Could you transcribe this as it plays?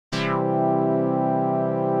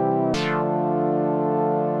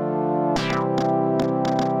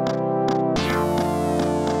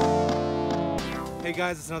Hey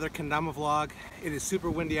guys, it's another Kendama vlog. It is super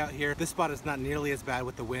windy out here. This spot is not nearly as bad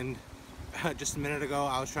with the wind. Just a minute ago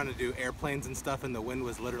I was trying to do airplanes and stuff and the wind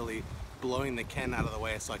was literally blowing the Ken out of the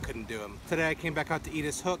way, so I couldn't do them. Today I came back out to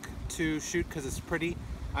Edith's hook to shoot because it's pretty.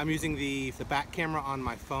 I'm using the back camera on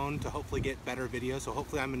my phone to hopefully get better video, so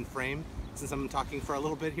hopefully I'm in frame since I'm talking for a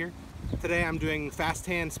little bit here. Today I'm doing fast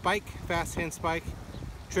hand spike,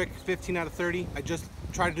 trick 15 out of 30. I just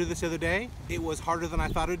tried to do this the other day. It was harder than I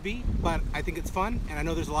thought it would be, but I think it's fun, and I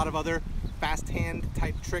know there's a lot of other fast hand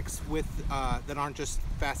type tricks with that aren't just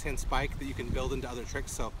fast hand spike that you can build into other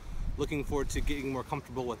tricks, so looking forward to getting more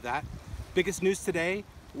comfortable with that. Biggest news today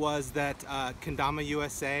was that Kendama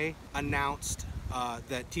USA announced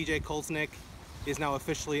that TJ Kolesnik is now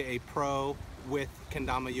officially a pro with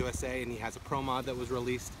Kendama USA, and he has a Pro Mod that was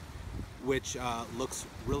released, which looks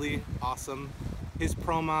really awesome. His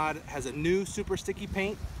Pro Mod has a new super sticky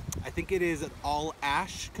paint. I think it is an all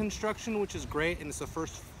ash construction, which is great, and it's the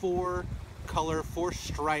first four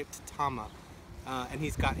striped Tama. And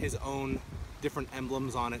he's got his own different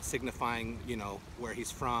emblems on it signifying, you know, where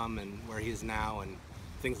he's from and where he is now and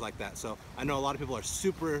things like that. So I know a lot of people are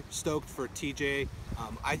super stoked for TJ.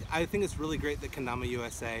 I think it's really great that Kendama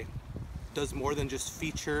USA does more than just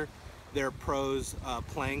feature their pros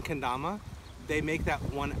playing Kendama. They make that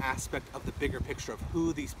one aspect of the bigger picture of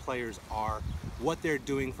who these players are, what they're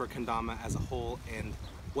doing for Kendama as a whole, and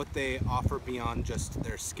what they offer beyond just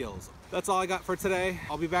their skills. That's all I got for today.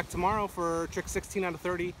 I'll be back tomorrow for trick 16 out of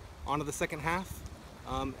 30 on to the second half,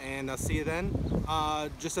 and I'll see you then.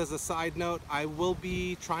 Just as a side note, I will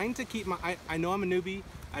be trying to keep I know I'm a newbie.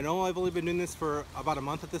 I know I've only been doing this for about a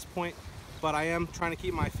month at this point, but I am trying to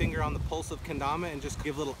keep my finger on the pulse of Kendama and just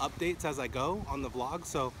give little updates as I go on the vlog.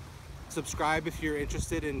 So subscribe if you're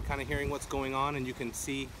interested in kind of hearing what's going on, and you can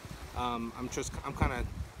see I'm kind of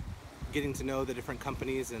getting to know the different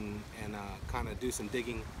companies and kind of do some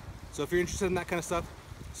digging. So if you're interested in that kind of stuff,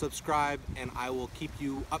 subscribe and I will keep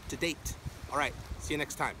you up to date. All right, see you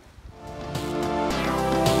next time.